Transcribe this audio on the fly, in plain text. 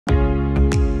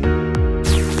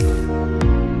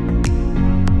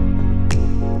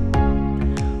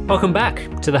Welcome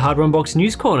back to the Hardware Unboxed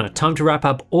News Corner. Time to wrap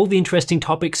up all the interesting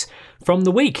topics from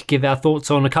the week, give our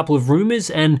thoughts on a couple of rumours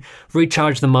and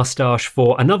recharge the mustache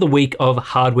for another week of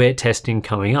hardware testing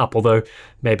coming up. Although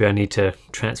maybe I need to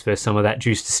transfer some of that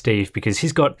juice to Steve because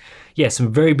he's got,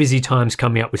 some very busy times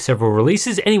coming up with several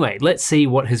releases. Anyway, let's see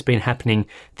what has been happening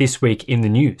this week in the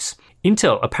news.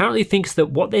 Intel apparently thinks that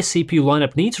what their CPU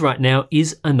lineup needs right now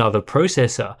is another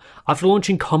processor. After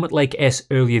launching Comet Lake S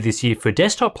earlier this year for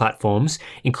desktop platforms,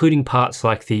 including parts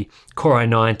like the Core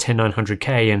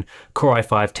i9-10900K and Core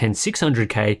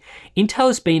i5-10600K, Intel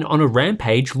has been on a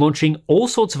rampage launching all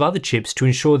sorts of other chips to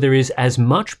ensure there is as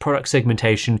much product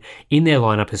segmentation in their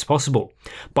lineup as possible.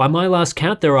 By my last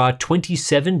count, there are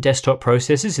 27 desktop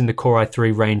processors in the Core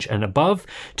i3 range and above,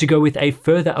 to go with a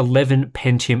further 11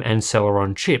 Pentium and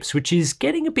Celeron chips, which is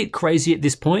getting a bit crazy at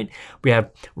this point. We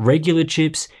have regular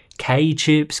chips, K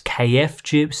chips, KF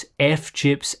chips, F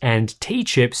chips, and T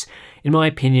chips. In my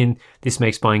opinion, this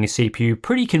makes buying a CPU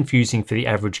pretty confusing for the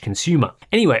average consumer.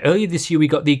 Anyway, earlier this year we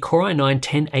got the Core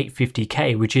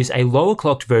i9-10850K, which is a lower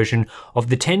clocked version of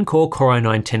the 10-core Core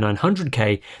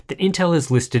i9-10900K that Intel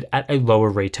has listed at a lower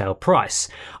retail price.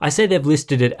 I say they've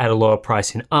listed it at a lower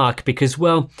price in ARC because,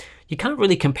 well, you can't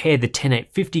really compare the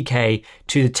 10850K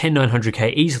to the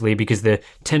 10900K easily because the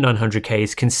 10900K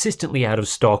is consistently out of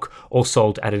stock or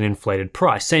sold at an inflated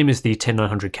price, same as the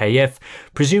 10900KF.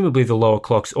 Presumably the lower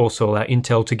clocks also allow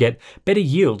Intel to get better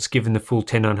yields given the full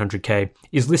 10900K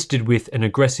is listed with an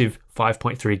aggressive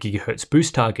 5.3 GHz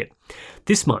boost target.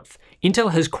 This month,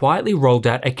 Intel has quietly rolled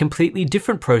out a completely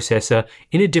different processor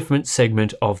in a different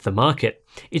segment of the market.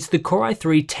 It's the Core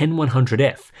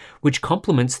i3-10100F, which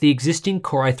complements the existing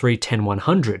Core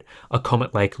i3-10100, a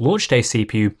Comet Lake launch day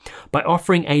CPU, by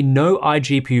offering a no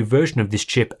iGPU version of this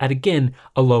chip at, again,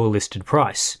 a lower listed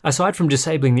price. Aside from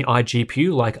disabling the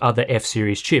iGPU like other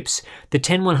F-series chips, the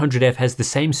 10100F has the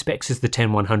same specs as the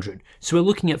 10100, so we're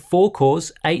looking at 4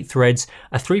 cores, 8 threads,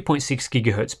 a 3.6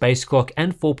 GHz base clock,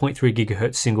 and 4.3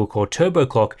 GHz single core turbo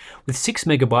clock with 6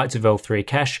 MB of L3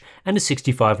 cache and a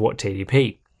 65 watt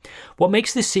TDP. What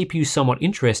makes this CPU somewhat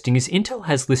interesting is Intel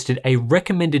has listed a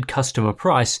recommended customer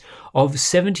price of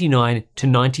 $79 to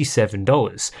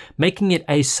 $97, making it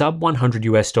a sub $100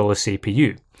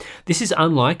 CPU. This is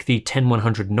unlike the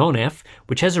 10100 non-F,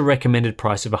 which has a recommended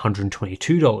price of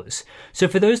 $122. So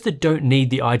for those that don't need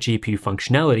the iGPU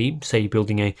functionality, say you're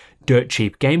building a dirt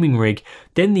cheap gaming rig,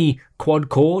 then the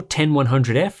quad-core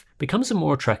 10100F becomes a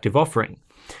more attractive offering.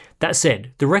 That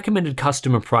said, the recommended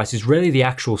customer price is really the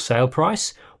actual sale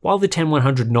price, while the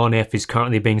 10100 non-F is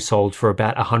currently being sold for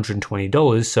about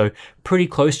 $120, so pretty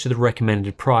close to the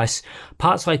recommended price.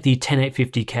 Parts like the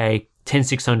 10850K,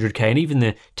 10600K, and even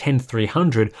the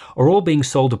 10300 are all being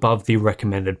sold above the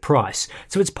recommended price.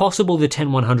 So it's possible the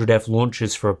 10100F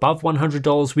launches for above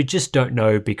 $100, we just don't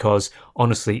know because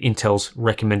honestly Intel's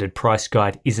recommended price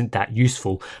guide isn't that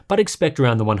useful, but expect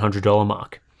around the $100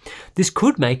 mark. This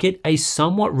could make it a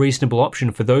somewhat reasonable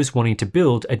option for those wanting to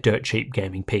build a dirt cheap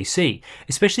gaming PC,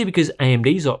 especially because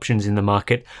AMD's options in the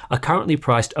market are currently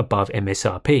priced above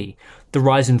MSRP. The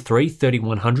Ryzen 3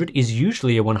 3100 is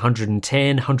usually a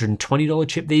 $110, $120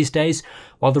 chip these days,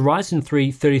 while the Ryzen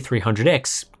 3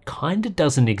 3300X kinda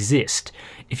doesn't exist.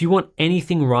 If you want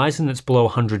anything Ryzen that's below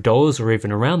 $100 or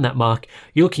even around that mark,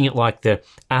 you're looking at like the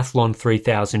Athlon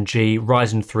 3000G,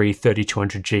 Ryzen 3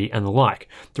 3200G and the like.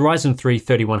 The Ryzen 3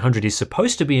 3100 is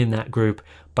supposed to be in that group,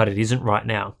 but it isn't right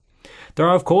now. There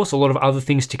are of course a lot of other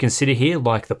things to consider here,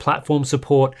 like the platform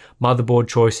support, motherboard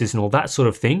choices and all that sort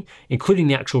of thing, including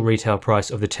the actual retail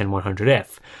price of the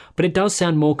 10100F. But it does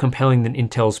sound more compelling than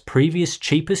Intel's previous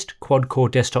cheapest quad-core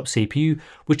desktop CPU,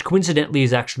 which coincidentally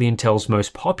is actually Intel's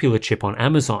most popular chip on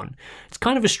Amazon. It's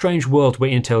kind of a strange world where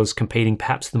Intel is competing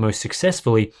perhaps the most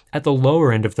successfully at the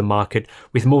lower end of the market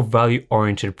with more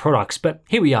value-oriented products, but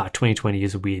here we are, 2020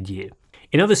 is a weird year.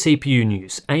 In other CPU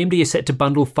news, AMD is set to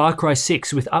bundle Far Cry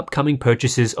 6 with upcoming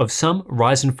purchases of some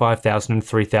Ryzen 5000 and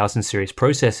 3000 series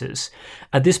processors.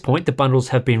 At this point, the bundles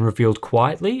have been revealed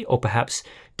quietly or perhaps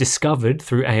discovered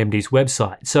through AMD's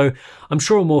website, so I'm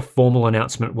sure a more formal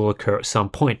announcement will occur at some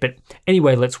point, but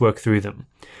anyway, let's work through them.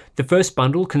 The first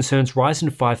bundle concerns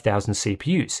Ryzen 5000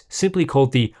 CPUs, simply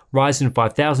called the Ryzen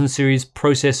 5000 series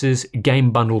Processors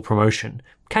Game Bundle Promotion.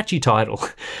 Catchy title.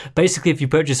 Basically, if you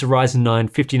purchase a Ryzen 9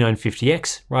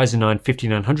 5950X, Ryzen 9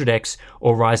 5900X,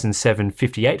 or Ryzen 7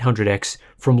 5800X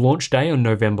from launch day on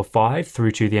November 5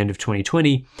 through to the end of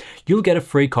 2020, you'll get a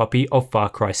free copy of Far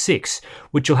Cry 6,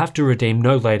 which you'll have to redeem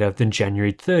no later than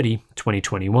January 30,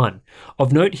 2021.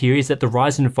 Of note here is that the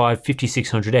Ryzen 5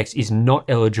 5600X is not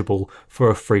eligible for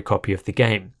a free copy of the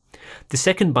game. The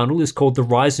second bundle is called the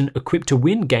Ryzen Equipped to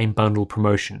Win Game Bundle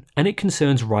Promotion, and it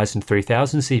concerns Ryzen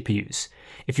 3000 CPUs.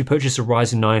 If you purchase a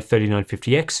Ryzen 9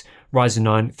 3950X, Ryzen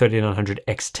 9 3900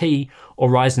 XT, or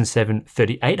Ryzen 7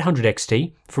 3800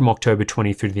 XT from October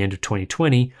 20 through the end of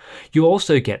 2020, you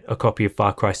also get a copy of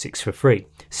Far Cry 6 for free.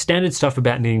 Standard stuff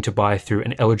about needing to buy through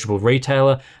an eligible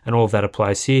retailer, and all of that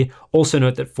applies here. Also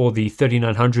note that for the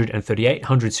 3900 and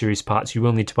 3800 series parts, you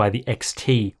will need to buy the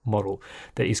XT model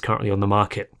that is currently on the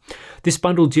market. This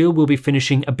bundle deal will be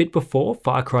finishing a bit before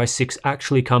Far Cry 6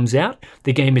 actually comes out.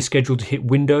 The game is scheduled to hit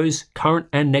Windows, current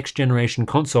and next generation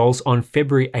consoles on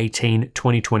February 18,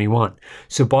 2021.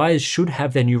 So buyers should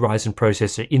have their new Ryzen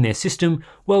processor in their system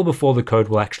well before the code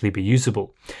will actually be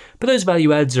usable. But those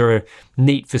value adds are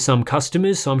neat for some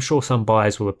customers, so I'm sure some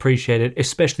buyers will appreciate it,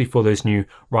 especially for those new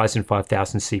Ryzen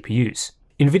 5000 CPUs.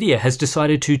 Nvidia has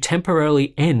decided to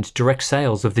temporarily end direct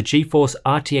sales of the GeForce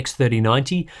RTX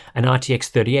 3090 and RTX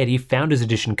 3080 Founders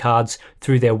Edition cards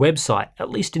through their website, at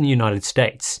least in the United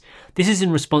States. This is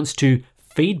in response to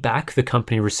feedback the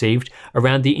company received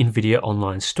around the Nvidia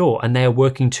online store, and they are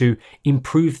working to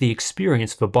improve the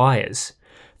experience for buyers.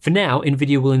 For now,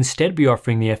 Nvidia will instead be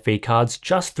offering the FE cards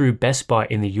just through Best Buy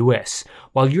in the US,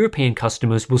 while European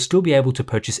customers will still be able to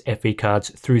purchase FE cards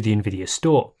through the Nvidia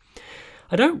store.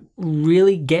 I don't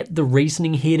really get the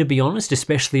reasoning here, to be honest,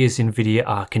 especially as Nvidia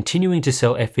are continuing to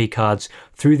sell FE cards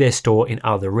through their store in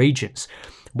other regions.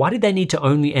 Why did they need to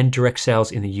only end direct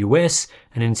sales in the US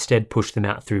and instead push them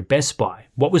out through Best Buy?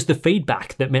 What was the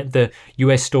feedback that meant the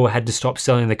US store had to stop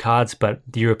selling the cards, but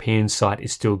the European site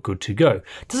is still good to go?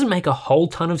 It doesn't make a whole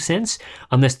ton of sense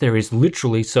unless there is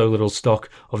literally so little stock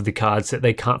of the cards that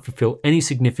they can't fulfill any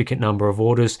significant number of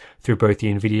orders through both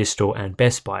the Nvidia store and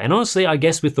Best Buy. And honestly, I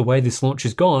guess with the way this launch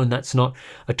has gone, that's not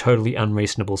a totally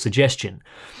unreasonable suggestion.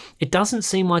 It doesn't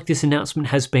seem like this announcement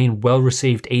has been well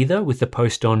received either, with the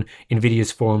post on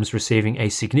Nvidia's forums receiving a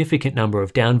significant number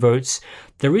of downvotes.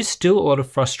 There is still a lot of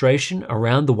frustration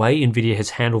around the way Nvidia has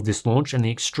handled this launch and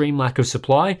the extreme lack of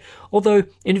supply, although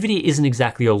Nvidia isn't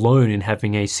exactly alone in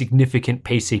having a significant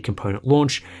PC component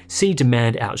launch. See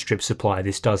demand outstrip supply.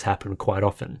 This does happen quite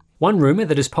often. One rumor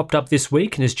that has popped up this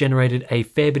week and has generated a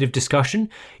fair bit of discussion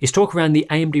is talk around the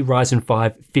AMD Ryzen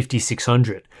 5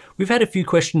 5600. We've had a few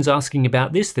questions asking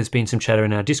about this. There's been some chatter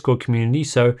in our Discord community,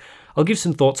 so I'll give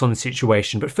some thoughts on the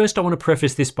situation. But first, I want to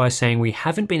preface this by saying we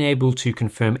haven't been able to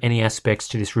confirm any aspects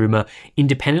to this rumor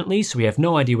independently, so we have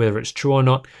no idea whether it's true or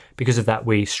not. Because of that,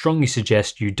 we strongly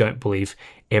suggest you don't believe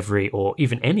every or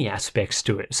even any aspects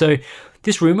to it. So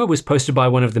this rumor was posted by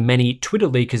one of the many Twitter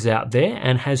leakers out there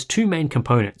and has two main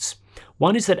components.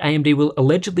 One is that AMD will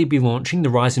allegedly be launching the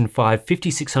Ryzen 5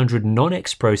 5600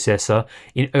 non-X processor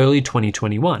in early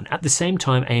 2021, at the same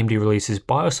time AMD releases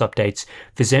BIOS updates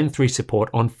for Zen 3 support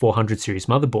on 400 series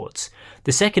motherboards.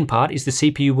 The second part is the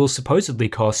CPU will supposedly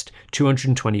cost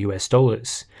 $220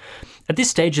 US. At this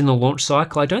stage in the launch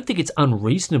cycle, I don't think it's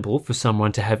unreasonable for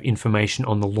someone to have information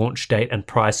on the launch date and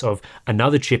price of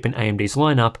another chip in AMD's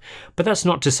lineup, but that's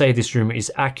not to say this rumor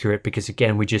is accurate because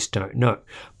again, we just don't know.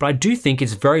 But I do think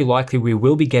it's very likely we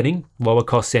will be getting lower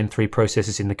cost Zen 3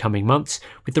 processors in the coming months,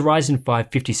 with the Ryzen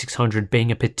 5 5600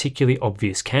 being a particularly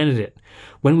obvious candidate.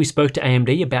 When we spoke to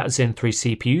AMD about Zen 3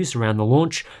 CPUs around the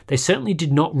launch, they certainly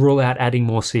did not rule out adding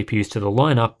more CPUs to the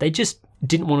lineup, they just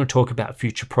didn't want to talk about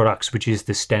future products, which is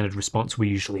the standard response we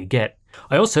usually get.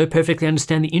 I also perfectly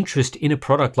understand the interest in a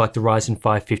product like the Ryzen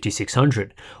 5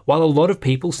 5600. While a lot of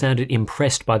people sounded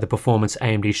impressed by the performance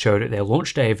AMD showed at their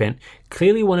launch day event,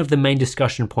 clearly one of the main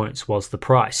discussion points was the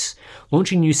price.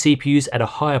 Launching new CPUs at a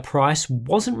higher price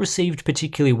wasn't received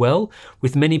particularly well,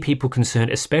 with many people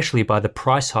concerned especially by the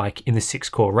price hike in the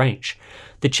 6-core range.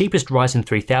 The cheapest Ryzen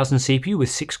 3000 CPU with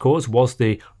 6 cores was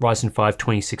the Ryzen 5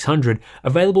 2600,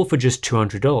 available for just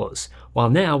 $200, while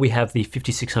now we have the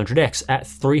 5600X at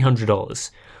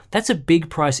 $300. That's a big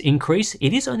price increase.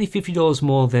 It is only $50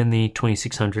 more than the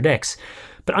 2600X,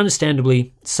 but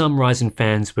understandably, some Ryzen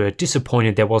fans were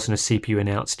disappointed there wasn't a CPU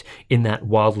announced in that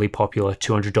wildly popular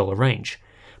 $200 range.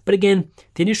 But again,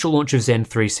 the initial launch of Zen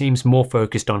 3 seems more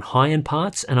focused on high-end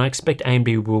parts, and I expect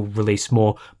AMD will release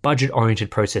more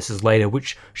budget-oriented processors later,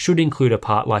 which should include a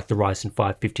part like the Ryzen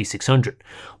 5 5600.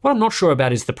 What I'm not sure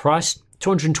about is the price.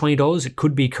 $220, it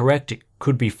could be correct, it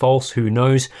could be false, who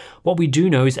knows. What we do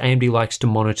know is AMD likes to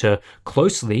monitor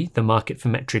closely the market for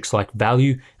metrics like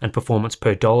value and performance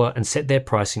per dollar and set their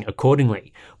pricing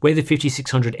accordingly. Where the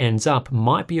 5600 ends up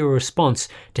might be a response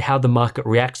to how the market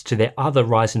reacts to their other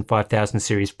Ryzen 5000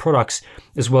 series products,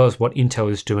 as well as what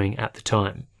Intel is doing at the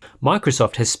time.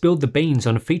 Microsoft has spilled the beans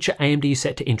on a feature AMD is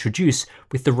set to introduce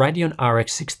with the Radeon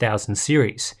RX 6000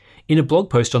 series. In a blog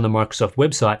post on the Microsoft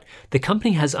website, the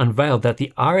company has unveiled that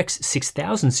the RX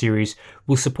 6000 series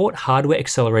will support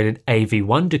hardware-accelerated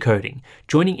AV1 decoding,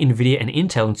 joining Nvidia and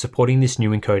Intel in supporting this new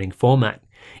encoding format.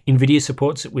 Nvidia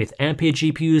supports it with Ampere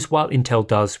GPUs, while Intel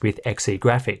does with Xe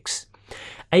graphics.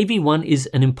 AV1 is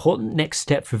an important next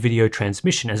step for video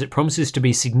transmission, as it promises to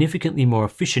be significantly more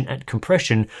efficient at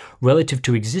compression relative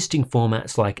to existing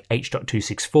formats like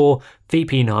H.264,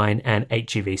 VP9 and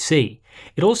HEVC.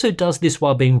 It also does this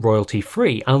while being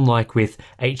royalty-free, unlike with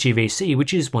HEVC,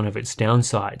 which is one of its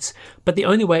downsides. But the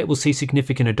only way it will see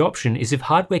significant adoption is if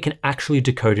hardware can actually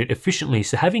decode it efficiently,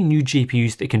 so having new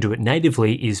GPUs that can do it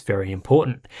natively is very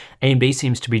important. AMD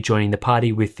seems to be joining the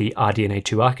party with the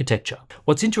RDNA2 architecture.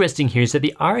 What's interesting here is that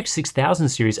the RX 6000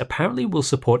 series apparently will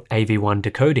support AV1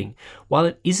 decoding, while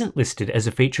it isn't listed as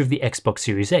a feature of the Xbox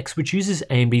Series X, which uses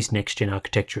AMD's next-gen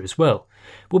architecture as well.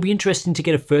 It will be interesting to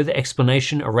get a further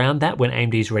explanation around that when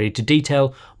AMD is ready to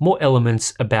detail more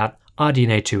elements about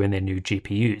RDNA2 and their new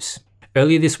GPUs.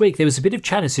 Earlier this week, there was a bit of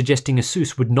chatter suggesting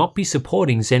Asus would not be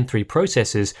supporting Zen 3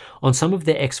 processors on some of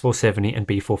their X470 and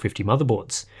B450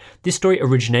 motherboards. This story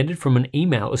originated from an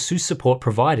email Asus support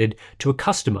provided to a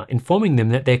customer informing them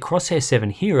that their Crosshair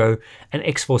 7 Hero and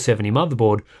X470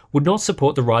 motherboard would not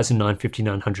support the Ryzen 9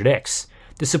 5900X.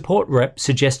 The support rep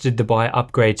suggested the buyer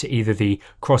upgrade to either the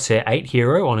Crosshair 8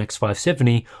 Hero on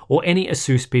X570 or any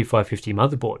Asus B550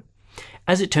 motherboard.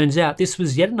 As it turns out, this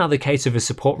was yet another case of a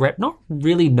support rep not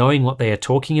really knowing what they are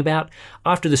talking about.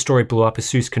 After the story blew up,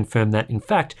 Asus confirmed that, in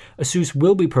fact, Asus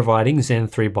will be providing Zen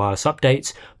 3 BIOS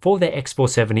updates for their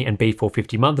X470 and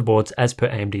B450 motherboards as per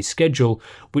AMD's schedule,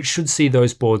 which should see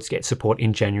those boards get support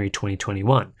in January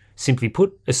 2021. Simply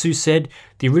put, Asus said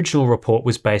the original report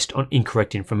was based on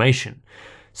incorrect information.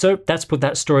 So that's put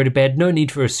that story to bed. No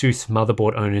need for Asus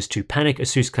motherboard owners to panic.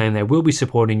 Asus claim they will be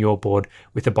supporting your board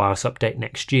with a BIOS update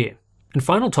next year. And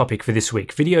final topic for this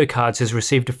week, Video Cards has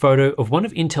received a photo of one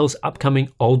of Intel's upcoming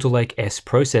Alder Lake S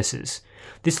processors.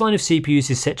 This line of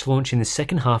CPUs is set to launch in the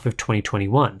second half of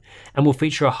 2021 and will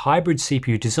feature a hybrid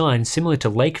CPU design similar to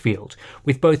Lakefield,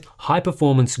 with both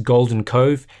high-performance Golden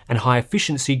Cove and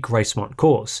high-efficiency Gracemont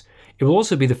cores. It will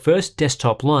also be the first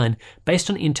desktop line based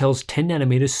on Intel's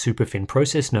 10nm superfin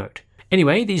process node.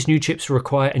 Anyway, these new chips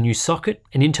require a new socket,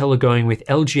 and Intel are going with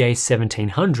LGA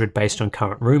 1700 based on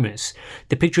current rumors.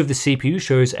 The picture of the CPU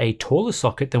shows a taller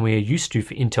socket than we are used to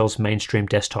for Intel's mainstream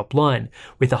desktop line,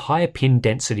 with a higher pin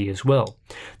density as well.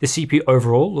 The CPU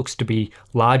overall looks to be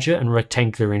larger and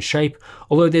rectangular in shape,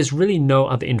 although there's really no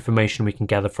other information we can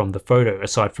gather from the photo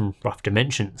aside from rough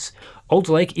dimensions.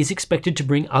 Alder Lake is expected to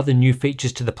bring other new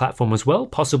features to the platform as well,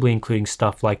 possibly including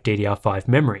stuff like DDR5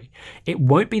 memory. It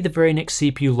won't be the very next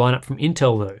CPU lineup from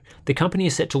Intel though. The company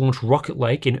is set to launch Rocket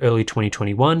Lake in early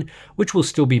 2021, which will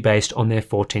still be based on their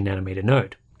 14nm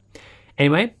node.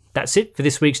 Anyway, that's it for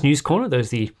this week's News Corner. Those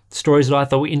are the stories that I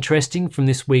thought were interesting from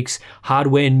this week's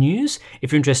hardware news.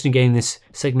 If you're interested in getting this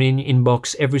segment in your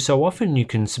inbox every so often, you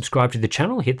can subscribe to the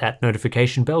channel, hit that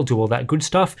notification bell, do all that good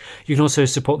stuff. You can also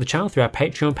support the channel through our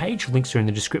Patreon page. Links are in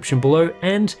the description below,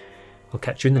 and I'll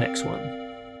catch you in the next one.